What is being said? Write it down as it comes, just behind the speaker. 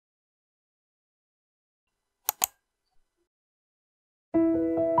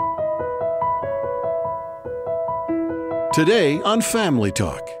Today on Family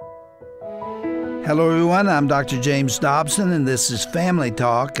Talk. Hello, everyone. I'm Dr. James Dobson, and this is Family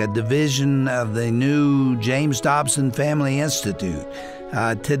Talk, a division of the new James Dobson Family Institute.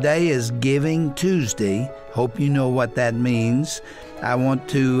 Today is Giving Tuesday. Hope you know what that means. I want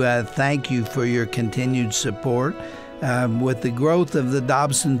to thank you for your continued support. With the growth of the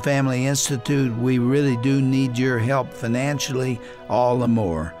Dobson Family Institute, we really do need your help financially all the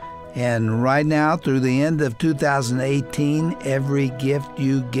more. And right now, through the end of 2018, every gift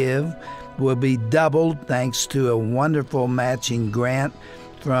you give will be doubled thanks to a wonderful matching grant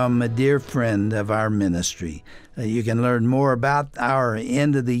from a dear friend of our ministry. You can learn more about our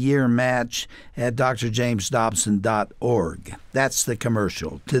end-of-the-year match at drjamesdobson.org. That's the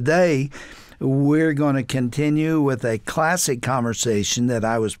commercial. Today, we're going to continue with a classic conversation that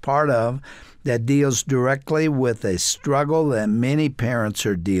I was part of that deals directly with a struggle that many parents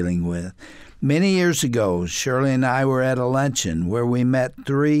are dealing with. Many years ago, Shirley and I were at a luncheon where we met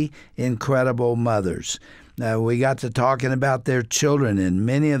three incredible mothers. We got to talking about their children, and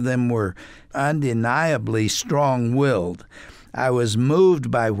many of them were undeniably strong-willed. I was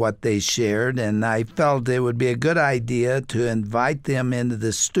moved by what they shared, and I felt it would be a good idea to invite them into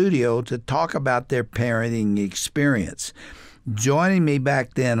the studio to talk about their parenting experience. Joining me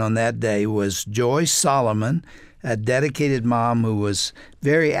back then on that day was Joy Solomon, a dedicated mom who was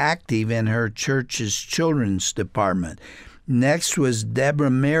very active in her church's children's department. Next was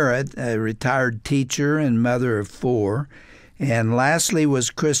Deborah Merritt, a retired teacher and mother of four. And lastly was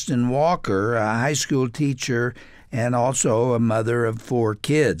Kristen Walker, a high school teacher and also a mother of four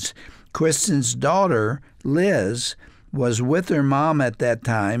kids. Kristen's daughter, Liz, was with her mom at that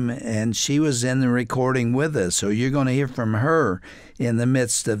time, and she was in the recording with us. So you're going to hear from her in the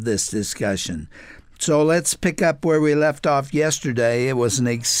midst of this discussion. So let's pick up where we left off yesterday. It was an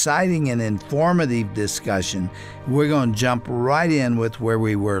exciting and informative discussion. We're going to jump right in with where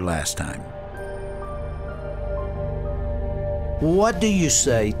we were last time. What do you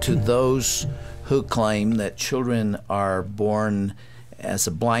say to those who claim that children are born as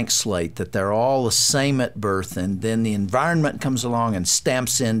a blank slate, that they're all the same at birth, and then the environment comes along and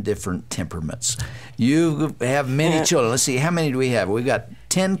stamps in different temperaments? You have many children. Let's see, how many do we have? We've got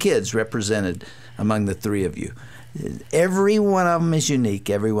 10 kids represented among the three of you. Every one of them is unique.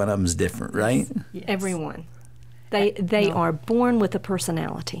 Every one of them is different, right? Yes. Everyone. They are born with a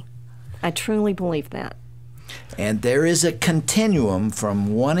personality. I truly believe that. And there is a continuum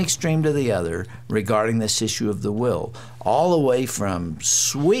from one extreme to the other regarding this issue of the will, all the way from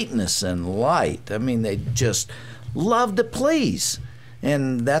sweetness and light. I mean, they just love to please.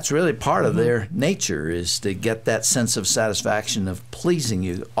 And that's really part of their nature, is to get that sense of satisfaction of pleasing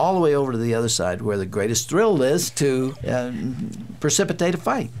you, all the way over to the other side where the greatest thrill is to precipitate a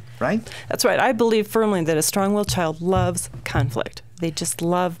fight, right? That's right. I believe firmly that a strong-willed child loves conflict. They just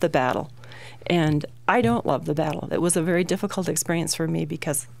love the battle. And I don't love the battle. It was a very difficult experience for me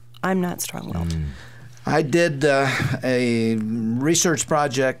because I'm not strong-willed. I did a research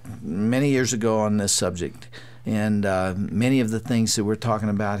project many years ago on this subject, and many of the things that we're talking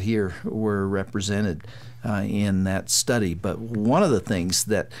about here were represented in that study. But one of the things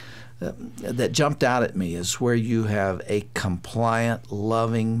that jumped out at me is where you have a compliant,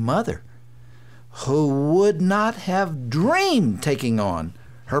 loving mother who would not have dreamed taking on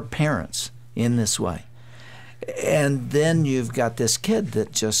her parents in this way. And then you've got this kid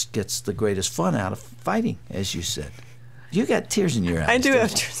that just gets the greatest fun out of fighting, as you said. You got tears in your eyes. I do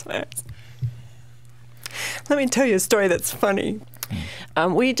have tears in my eyes. Let me tell you a story that's funny.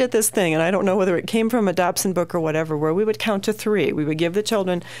 We did this thing, and I don't know whether it came from a Dobson book or whatever, where we would count to three. We would give the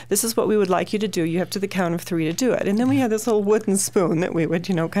children, this is what we would like you to do. You have to the count of three to do it. And then we had this little wooden spoon that we would,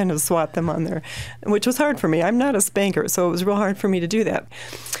 kind of swat them on there, which was hard for me. I'm not a spanker, so it was real hard for me to do that.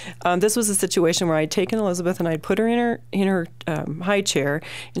 This was a situation where I'd taken Elizabeth and I'd put her in her high chair,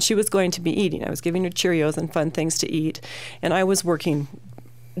 and she was going to be eating. I was giving her Cheerios and fun things to eat, and I was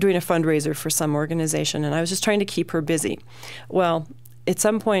doing a fundraiser for some organization, and I was just trying to keep her busy. Well, at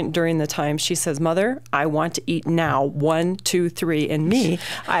some point during the time, she says, "Mother, I want to eat now. 1, 2, 3." And me,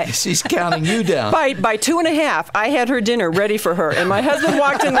 she's counting you down. By 2.5, I had her dinner ready for her. And my husband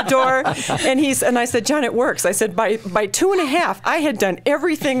walked in the door, and I said, "John, it works." I said, by 2.5, I had done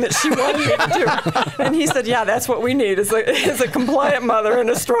everything that she wanted me to do. And he said, "Yeah, that's what we need, is a compliant mother and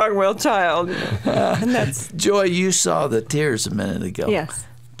a strong-willed child." And that's Joy, you saw the tears a minute ago. Yes.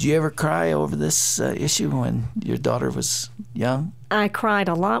 Did you ever cry over this issue when your daughter was young? I cried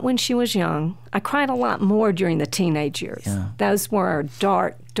a lot when she was young. I cried a lot more during the teenage years. Yeah. Those were our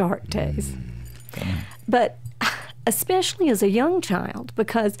dark, dark days. But especially as a young child,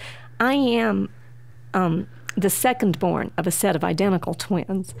 because I am the second born of a set of identical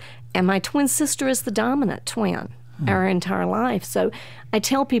twins. And my twin sister is the dominant twin our entire life. So I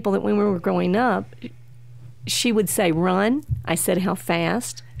tell people that when we were growing up, she would say run. I said how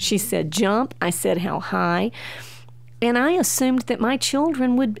fast. She said jump. I said how high. And I assumed that my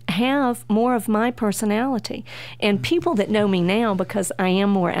children would have more of my personality. And people that know me now, because I am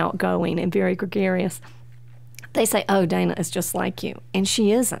more outgoing and very gregarious, they say, oh, Dana is just like you. And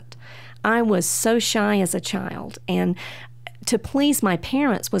she isn't. I was so shy as a child. And to please my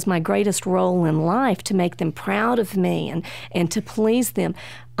parents was my greatest role in life, to make them proud of me and to please them.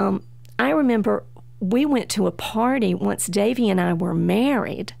 I remember we went to a party once Davy and I were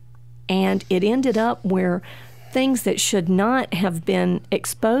married, and it ended up where things that should not have been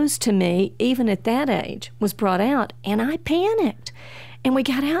exposed to me, even at that age, was brought out, and I panicked. And we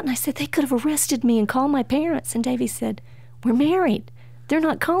got out, and I said, they could have arrested me and called my parents. And Davy said, we're married. They're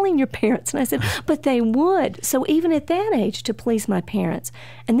not calling your parents. And I said, but they would. So even at that age, to please my parents.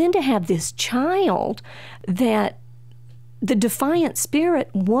 And then to have this child that the defiant spirit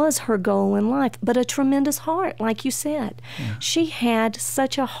was her goal in life, but a tremendous heart, like you said. Yeah. She had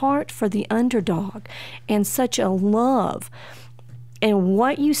such a heart for the underdog and such a love. And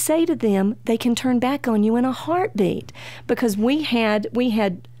what you say to them, they can turn back on you in a heartbeat. Because we had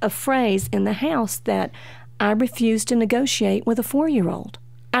a phrase in the house that I refuse to negotiate with a 4-year-old.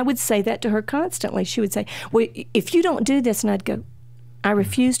 I would say that to her constantly. She would say, well, if you don't do this, and I'd go, I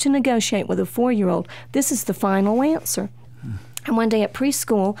refuse to negotiate with a 4-year-old. This is the final answer. And one day at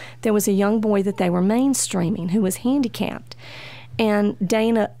preschool, there was a young boy that they were mainstreaming who was handicapped. And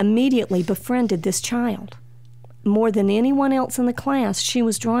Dana immediately befriended this child. More than anyone else in the class, she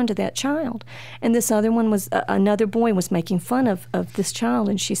was drawn to that child. And this other one was, another boy was making fun of this child,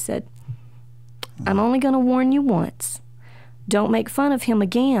 and she said, I'm only going to warn you once. Don't make fun of him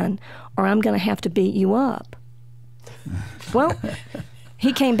again, or I'm going to have to beat you up. Well,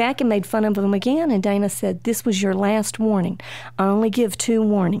 he came back and made fun of him again, and Dana said, this was your last warning. I only give 2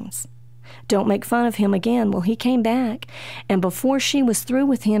 warnings. Don't make fun of him again. Well, he came back, and before she was through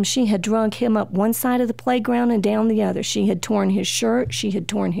with him, she had drug him up one side of the playground and down the other. She had torn his shirt. She had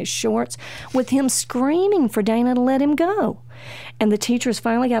torn his shorts, with him screaming for Dana to let him go. And the teachers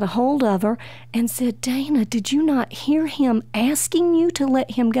finally got a hold of her and said, Dana, did you not hear him asking you to let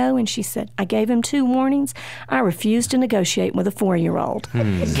him go? And she said, I gave him 2 warnings. I refused to negotiate with a 4-year-old.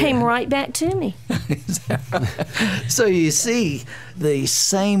 It came right back to me. So you see, the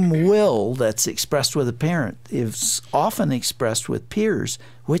same will that's expressed with a parent is often expressed with peers,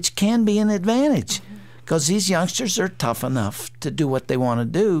 which can be an advantage because these youngsters are tough enough to do what they want to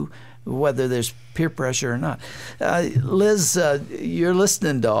do, whether there's peer pressure or not. Liz, you're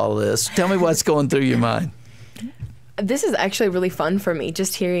listening to all this. Tell me what's going through your mind. This is actually really fun for me,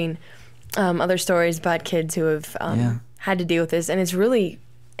 just hearing other stories about kids who have had to deal with this. And it's really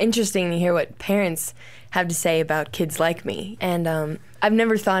interesting to hear what parents have to say about kids like me. And I've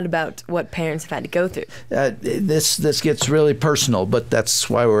never thought about what parents have had to go through. This gets really personal, but that's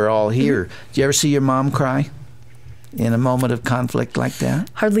why we're all here. Do you ever see your mom cry in a moment of conflict like that?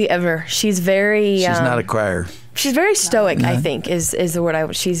 Hardly ever. She's very... She's not a crier. She's very stoic, I think, is the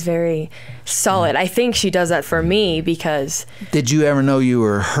word she's very solid. I think she does that for me because... Did you ever know you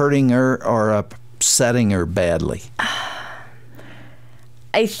were hurting her or upsetting her badly?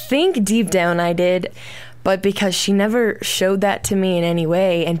 I think deep down I did, but because she never showed that to me in any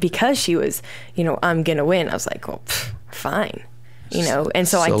way, and because she was, I'm going to win, I was like, well, fine. And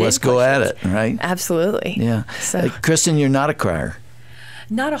so I did. So let's go at it, right? Absolutely. Yeah. So. Kristen, you're not a crier.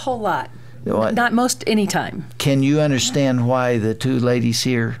 Not a whole lot. What? Not most any time. Can you understand why the 2 ladies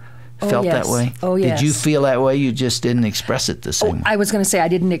here felt that way? Oh, yes. Did you feel that way? You just didn't express it the same way. I was going to say I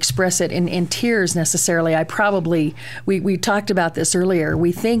didn't express it in tears necessarily. I probably, we talked about this earlier.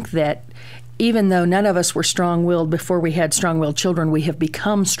 We think that even though none of us were strong-willed before we had strong-willed children, we have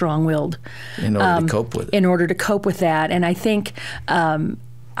become strong-willed in order to cope with it. In order to cope with that, and I think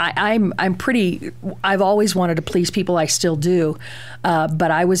I'm pretty. I've always wanted to please people. I still do,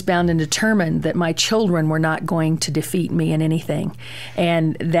 but I was bound and determined that my children were not going to defeat me in anything,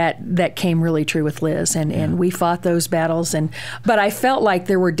 and that came really true with Liz. And we fought those battles. But I felt like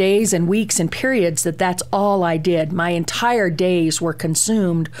there were days and weeks and periods that's all I did. My entire days were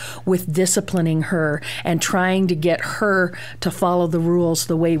consumed with disciplining her and trying to get her to follow the rules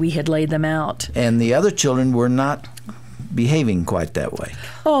the way we had laid them out. And the other children were not behaving quite that way.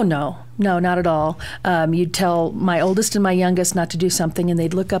 Oh, no, not at all. You'd tell my oldest and my youngest not to do something, and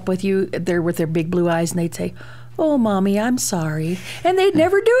they'd look up with you there with their big blue eyes, and they'd say, "Oh, Mommy, I'm sorry," and they'd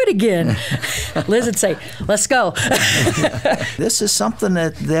never do it again. Liz would say, "Let's go." This is something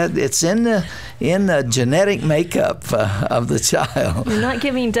that it's in the genetic makeup of the child. You're not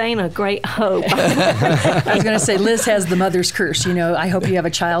giving Dana great hope. I was going to say, Liz has the mother's curse. You know, I hope you have a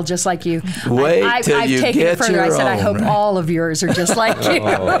child just like you. Wait till I've you taken get it further. your I said, I hope own. all of yours are just like you.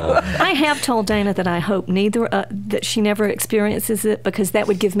 I have told Dana that I hope neither that she never experiences it, because that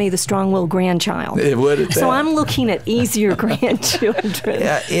would give me the strong-willed grandchild. It would at So that. I'm looking at easier grandchildren.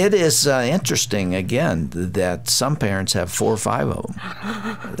 Yeah, it is interesting, again, that some parents have 4 or 5 of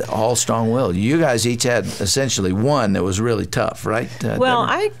them, all strong-willed. You guys each had essentially one that was really tough, right? Well,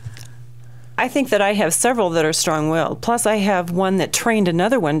 Deborah? I think that I have several that are strong-willed. Plus, I have one that trained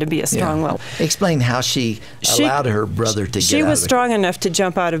another one to be a strong-willed. Explain how she allowed her brother to get She out was of strong enough to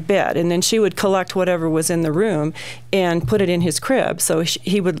jump out of bed, and then she would collect whatever was in the room and put it in his crib. So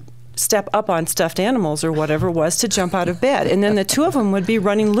he would step up on stuffed animals or whatever it was to jump out of bed. And then the two of them would be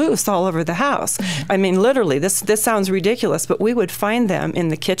running loose all over the house. I mean, literally, this sounds ridiculous, but we would find them in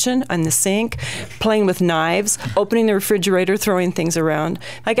the kitchen, on the sink, playing with knives, opening the refrigerator, throwing things around.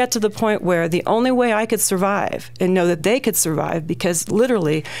 I got to the point where the only way I could survive and know that they could survive, because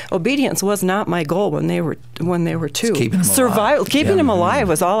literally obedience was not my goal when they were two. Keeping them alive. Keeping Yeah. them alive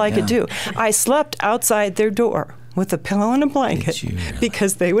was all I could Yeah. do. I slept outside their door with a pillow and a blanket Did you really?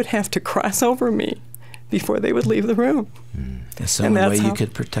 because they would have to cross over me before they would leave the room. That's the And only way that's you how-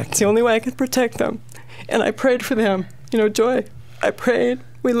 could protect It's the them. only way I could protect them. And I prayed for them. You know, Joy, I prayed.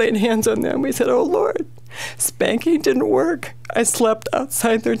 We laid hands on them. We said, "Oh, Lord, spanking didn't work." I slept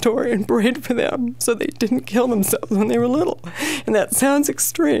outside their door and prayed for them so they didn't kill themselves when they were little. And that sounds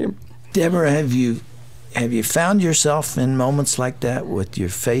extreme. Deborah, have you found yourself in moments like that with your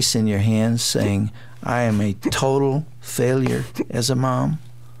face in your hands saying, "I am a total failure as a mom"?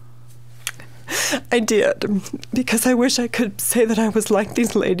 I did, because I wish I could say that I was like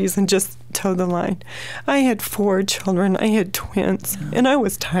these ladies and just toe the line. I had 4 children. I had twins, and I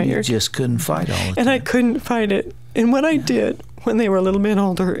was You tired. just couldn't fight all the time. And I couldn't fight it. And what I did when they were a little bit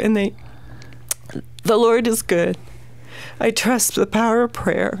older, and the Lord is good. I trust the power of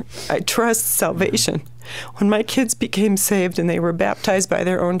prayer. I trust salvation. When my kids became saved and they were baptized by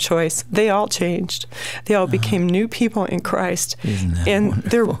their own choice, they all changed. They all became new people in Christ. Isn't that and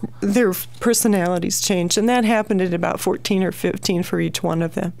wonderful? their personalities changed. And that happened at about 14 or 15 for each one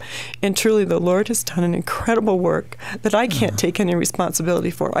of them. And truly, the Lord has done an incredible work that I can't take any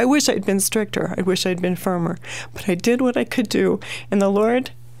responsibility for. I wish I'd been stricter. I wish I'd been firmer. But I did what I could do. And the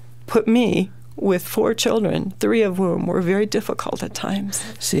Lord put me with 4 children, 3 of whom were very difficult at times.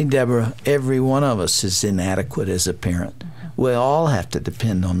 See, Deborah, every one of us is inadequate as a parent. We all have to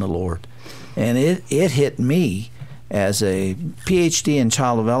depend on the Lord. And it hit me as a PhD in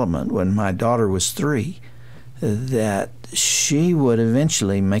child development when my daughter was 3, that she would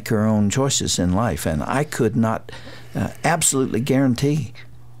eventually make her own choices in life. And I could not absolutely guarantee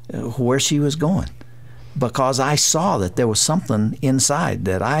where she was going, because I saw that there was something inside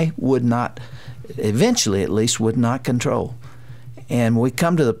that I would not, eventually at least, would not control. And we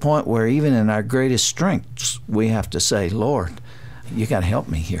come to the point where even in our greatest strengths, we have to say, "Lord, you got to help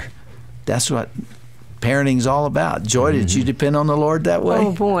me here." That's what parenting's all about. Joy, did you depend on the Lord that way?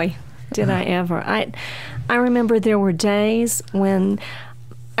 Oh boy, did I ever. I remember there were days when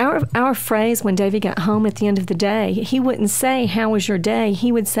our phrase when Davy got home at the end of the day, he wouldn't say, "How was your day?"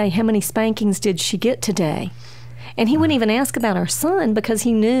 He would say, "How many spankings did she get today?" And he wouldn't even ask about our son, because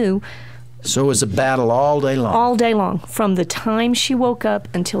he knew So it was a battle all day long. all day long, from the time she woke up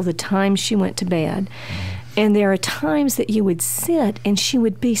until the time she went to bed. And there are times that you would sit and she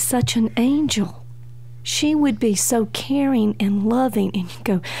would be such an angel. She would be so caring and loving, and you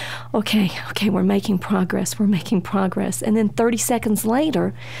go, okay, we're making progress. And then 30 seconds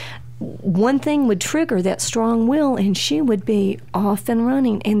later, one thing would trigger that strong will, and she would be off and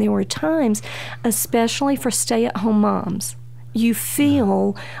running. And there were times, especially for stay-at-home moms, you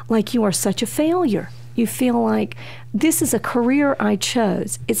feel like you are such a failure. You feel like, this is a career I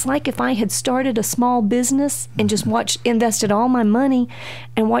chose. It's like if I had started a small business and just invested all my money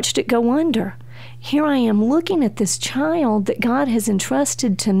and watched it go under. Here I am looking at this child that God has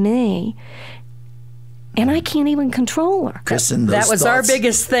entrusted to me, and I can't even control her. Kristen, That those was our thoughts-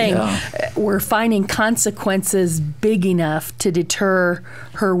 biggest thing. Yeah. We're finding consequences big enough to deter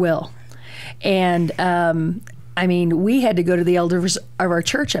her will. And I mean, we had to go to the elders of our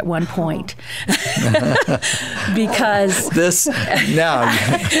church at one point because This is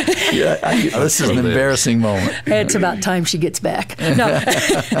an embarrassing moment. it's about time she gets back. No,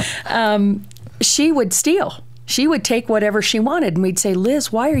 she would steal. She would take whatever she wanted, and we'd say,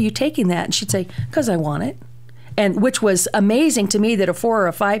 "Liz, why are you taking that?" And she'd say, "Because I want it." And which was amazing to me that a 4 or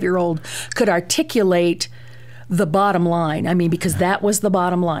a 5-year-old could articulate the bottom line. I mean, because that was the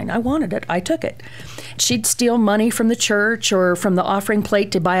bottom line. I wanted it. I took it. She'd steal money from the church or from the offering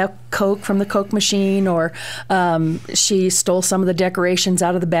plate to buy a Coke from the Coke machine, or she stole some of the decorations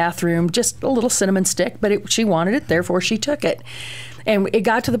out of the bathroom, just a little cinnamon stick, but she wanted it, therefore she took it. And it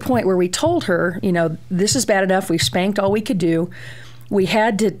got to the point where we told her, you know, this is bad enough. We've spanked all we could do. We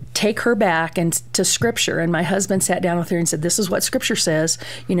had to take her back and to Scripture. And my husband sat down with her and said, this is what Scripture says.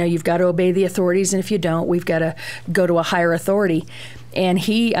 You know, you've got to obey the authorities, and if you don't, we've got to go to a higher authority. And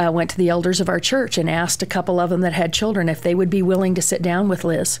he went to the elders of our church and asked a couple of them that had children if they would be willing to sit down with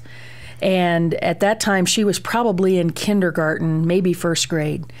Liz. And at that time, she was probably in kindergarten, maybe first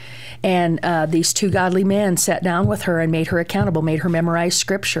grade. And these two godly men sat down with her and made her accountable, made her memorize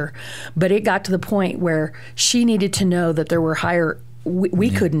Scripture. But it got to the point where she needed to know that there were higher. We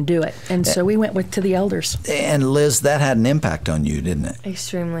couldn't do it. And so we went to the elders. And Liz, that had an impact on you, didn't it?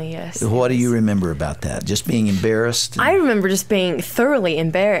 Extremely, yes. What do you remember about that? Just being embarrassed? I remember just being thoroughly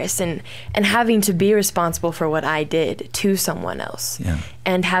embarrassed and having to be responsible for what I did to someone else. Yeah.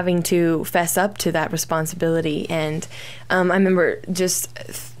 And having to fess up to that responsibility. And I remember just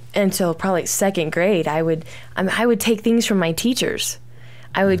until probably second grade, I would take things from my teachers.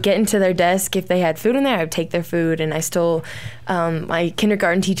 I would get into their desk. If they had food in there, I would take their food. And I stole my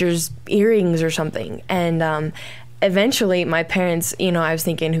kindergarten teacher's earrings or something. And eventually, my parents, you know, I was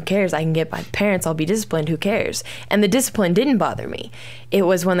thinking, who cares? I can get my parents. I'll be disciplined. Who cares? And the discipline didn't bother me. It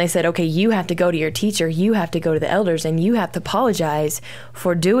was when they said, okay, you have to go to your teacher. You have to go to the elders. And you have to apologize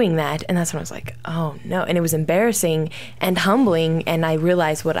for doing that. And that's when I was like, oh, no. And it was embarrassing and humbling. And I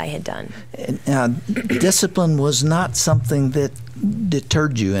realized what I had done. Discipline was not something that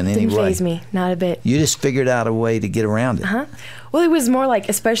deterred you in any way. Didn't faze me, not a bit. You just figured out a way to get around it. Uh-huh. Well, it was more like,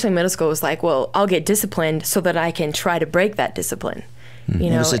 especially in middle school, it was like, well, I'll get disciplined so that I can try to break that discipline. You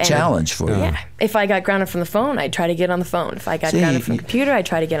know, it was a challenge for you. Yeah. If I got grounded from the phone, I'd try to get on the phone. If I got grounded from the computer, I'd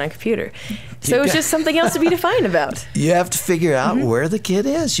try to get on computer. So it was just something else to be defiant about. You have to figure out where the kid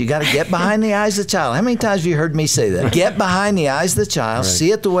is. You got to get behind the eyes of the child. How many times have you heard me say that? Get behind the eyes of the child,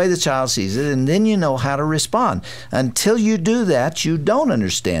 see it the way the child sees it, and then you know how to respond. Until you do that, you don't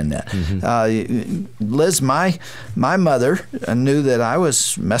understand that. Liz, my mother knew that I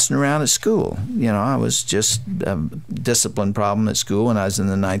was messing around at school. You know, I was just a discipline problem at school when I was in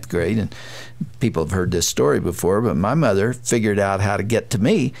the 9th grade, and people have heard this story before, but my mother figured out how to get to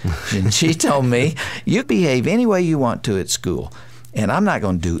me, and she told me, you behave any way you want to at school, and I'm not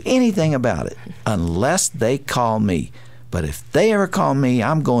going to do anything about it unless they call me. But if they ever call me,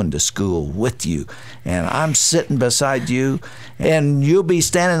 I'm going to school with you, and I'm sitting beside you, and you'll be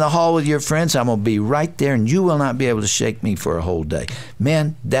standing in the hall with your friends. I'm going to be right there, and you will not be able to shake me for a whole day.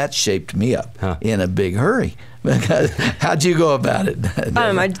 Man, that shaped me up in a big hurry. Because how'd you go about it?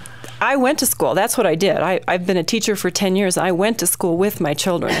 I went to school. That's what I did. I've been a teacher for 10 years. I went to school with my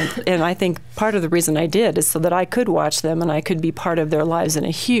children. And I think part of the reason I did is so that I could watch them and I could be part of their lives in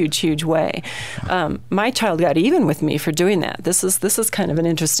a huge, huge way. My child got even with me for doing that. This is kind of an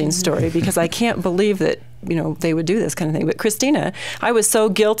interesting story because I can't believe that, you know, they would do this kind of thing. But Christina, I was so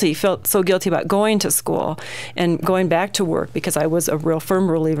guilty, felt so guilty about going to school and going back to work because I was a real firm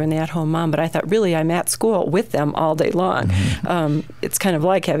believer in the at-home mom. But I thought, really, I'm at school with them all day long. It's kind of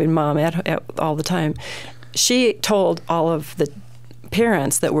like having mom at all the time. She told all of the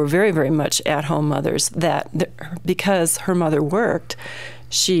parents that were very, very much at-home mothers that because her mother worked,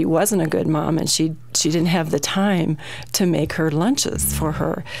 she wasn't a good mom, and she didn't have the time to make her lunches for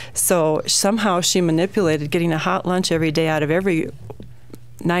her. So somehow she manipulated getting a hot lunch every day out of every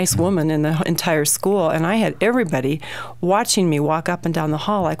nice woman in the entire school, and I had everybody watching me walk up and down the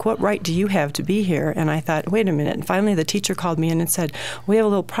hall like, what right do you have to be here? And I thought, wait a minute. And finally the teacher called me in and said, we have a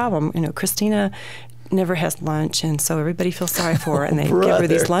little problem. You know, Christina never has lunch, and so everybody feels sorry for her, and they give her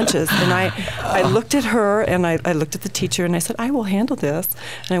these lunches. And I looked at her, and I looked at the teacher, and I said, I will handle this.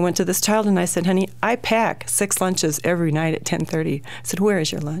 And I went to this child, and I said, honey, I pack 6 lunches every night at 10:30. I said, where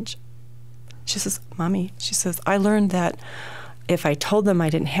is your lunch? She says, Mommy, she says, I learned that if I told them I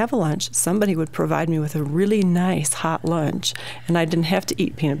didn't have a lunch, somebody would provide me with a really nice hot lunch, and I didn't have to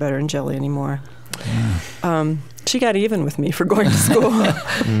eat peanut butter and jelly anymore. She got even with me for going to school.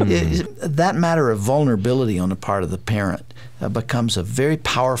 That matter of vulnerability on the part of the parent becomes a very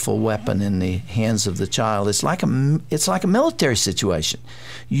powerful weapon in the hands of the child. It's like a military situation.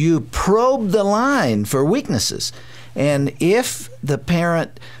 You probe the line for weaknesses, and if the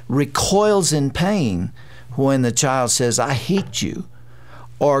parent recoils in pain when the child says, I hate you,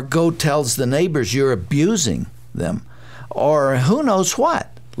 or tells the neighbors you're abusing them, or who knows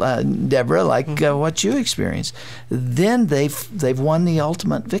what, Deborah, like what you experienced, then they've won the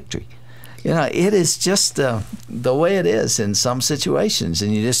ultimate victory. You know, it is just the way it is in some situations,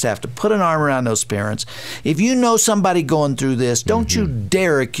 and you just have to put an arm around those parents. If you know somebody going through this, don't you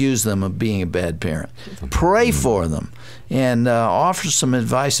dare accuse them of being a bad parent. Pray for them and offer some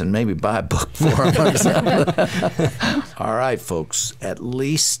advice and maybe buy a book for them. All right, folks, at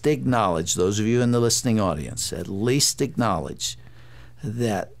least acknowledge, those of you in the listening audience, at least acknowledge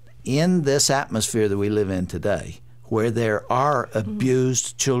that in this atmosphere that we live in today, where there are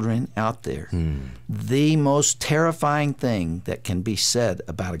abused children out there, the most terrifying thing that can be said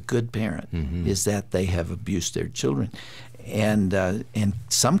about a good parent is that they have abused their children. And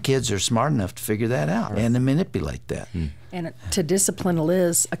some kids are smart enough to figure that out and to manipulate that. And to discipline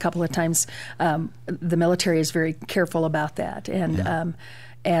Liz a couple of times, the military is very careful about that. And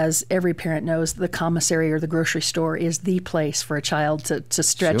as every parent knows, the commissary or the grocery store is the place for a child to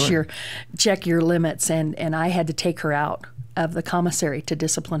stretch check your limits. And I had to take her out of the commissary to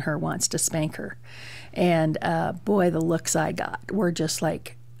discipline her once, to spank her. And boy, the looks I got were just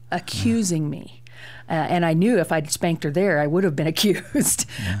like accusing me. And I knew if I'd spanked her there, I would have been accused.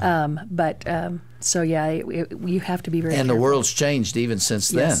 So you have to be very careful. And the world's changed even since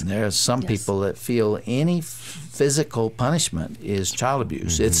then. Yes. There are some people that feel any physical punishment is child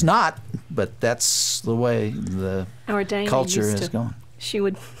abuse. It's not, but that's the way the culture is going. She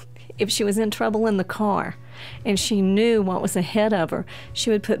would, if she was in trouble in the car and she knew what was ahead of her, she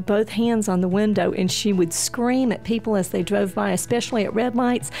would put both hands on the window and she would scream at people as they drove by, especially at red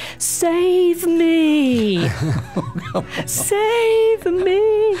lights, "Save me! Save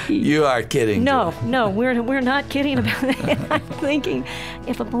me!" You are kidding. No, we're not kidding about it. I'm thinking,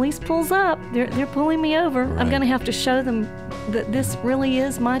 if a police pulls up, they're pulling me over. I'm going to have to show them that this really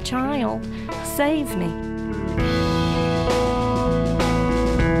is my child. Save me.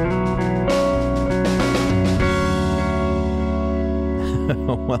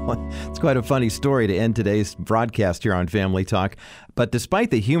 Well, it's quite a funny story to end today's broadcast here on Family Talk. But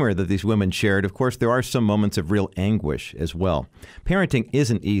despite the humor that these women shared, of course, there are some moments of real anguish as well. Parenting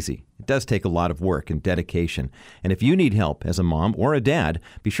isn't easy. It does take a lot of work and dedication. And if you need help as a mom or a dad,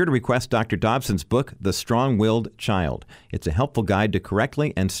 be sure to request Dr. Dobson's book, The Strong-Willed Child. It's a helpful guide to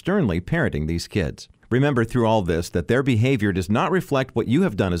correctly and sternly parenting these kids. Remember through all this that their behavior does not reflect what you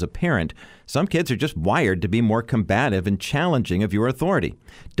have done as a parent. Some kids are just wired to be more combative and challenging of your authority.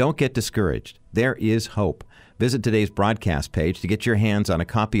 Don't get discouraged. There is hope. Visit today's broadcast page to get your hands on a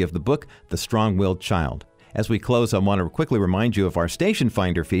copy of the book, The Strong-Willed Child. As we close, I want to quickly remind you of our Station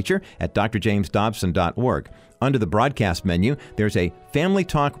Finder feature at drjamesdobson.org. Under the broadcast menu, there's a Family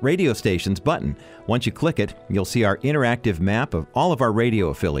Talk radio stations button. Once you click it, you'll see our interactive map of all of our radio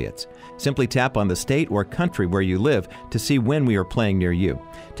affiliates. Simply tap on the state or country where you live to see when we are playing near you.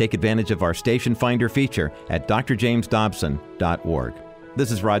 Take advantage of our Station Finder feature at drjamesdobson.org. This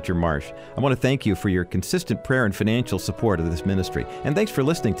is Roger Marsh. I want to thank you for your consistent prayer and financial support of this ministry. And thanks for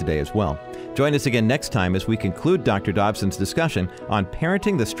listening today as well. Join us again next time as we conclude Dr. Dobson's discussion on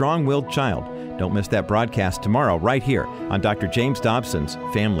parenting the strong-willed child. Don't miss that broadcast tomorrow right here on Dr. James Dobson's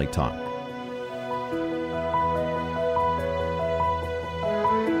Family Talk.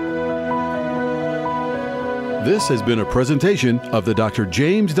 This has been a presentation of the Dr.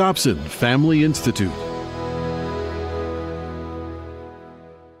 James Dobson Family Institute.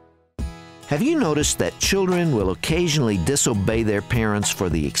 Have you noticed that children will occasionally disobey their parents for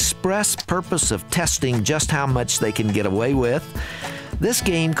the express purpose of testing just how much they can get away with? This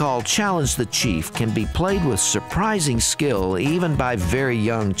game called Challenge the Chief can be played with surprising skill even by very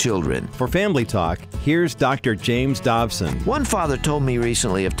young children. For Family Talk, here's Dr. James Dobson. One father told me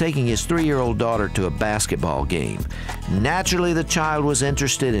recently of taking his 3-year-old daughter to a basketball game. Naturally, the child was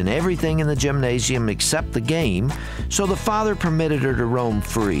interested in everything in the gymnasium except the game, so the father permitted her to roam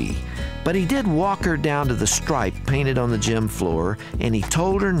free. But he did walk her down to the stripe painted on the gym floor, and he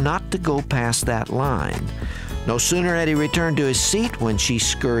told her not to go past that line. No sooner had he returned to his seat when she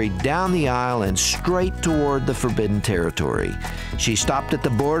scurried down the aisle and straight toward the forbidden territory. She stopped at the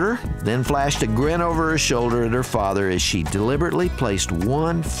border, then flashed a grin over her shoulder at her father as she deliberately placed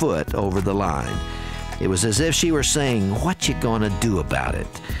one foot over the line. It was as if she were saying, "What you gonna do about it?"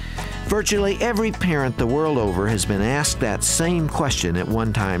 Virtually every parent the world over has been asked that same question at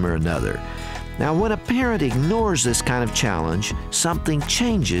one time or another. Now, when a parent ignores this kind of challenge, something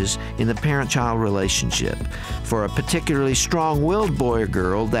changes in the parent-child relationship. For a particularly strong-willed boy or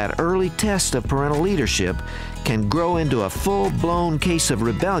girl, that early test of parental leadership can grow into a full-blown case of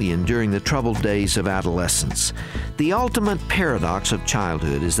rebellion during the troubled days of adolescence. The ultimate paradox of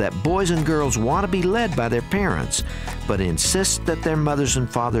childhood is that boys and girls want to be led by their parents, but insist that their mothers and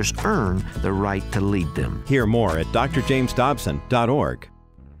fathers earn the right to lead them. Hear more at drjamesdobson.org.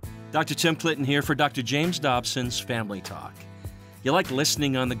 Dr. Tim Clinton here for Dr. James Dobson's Family Talk. You like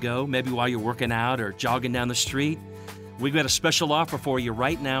listening on the go, maybe while you're working out or jogging down the street? We've got a special offer for you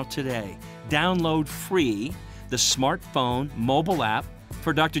right now today. Download free the smartphone mobile app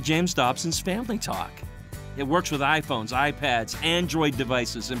for Dr. James Dobson's Family Talk. It works with iPhones, iPads, Android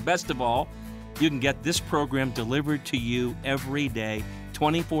devices, and best of all, you can get this program delivered to you every day,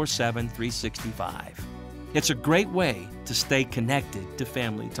 24/7, 365. It's a great way to stay connected to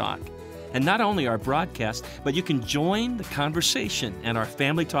Family Talk. And not only our broadcast, but you can join the conversation at our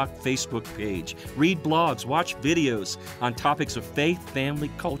Family Talk Facebook page, read blogs, watch videos on topics of faith, family,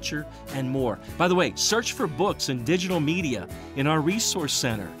 culture, and more. By the way, search for books and digital media in our resource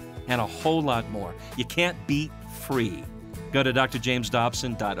center and a whole lot more. You can't beat free. Go to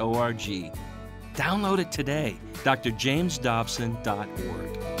drjamesdobson.org. Download it today,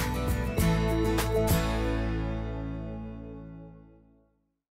 drjamesdobson.org.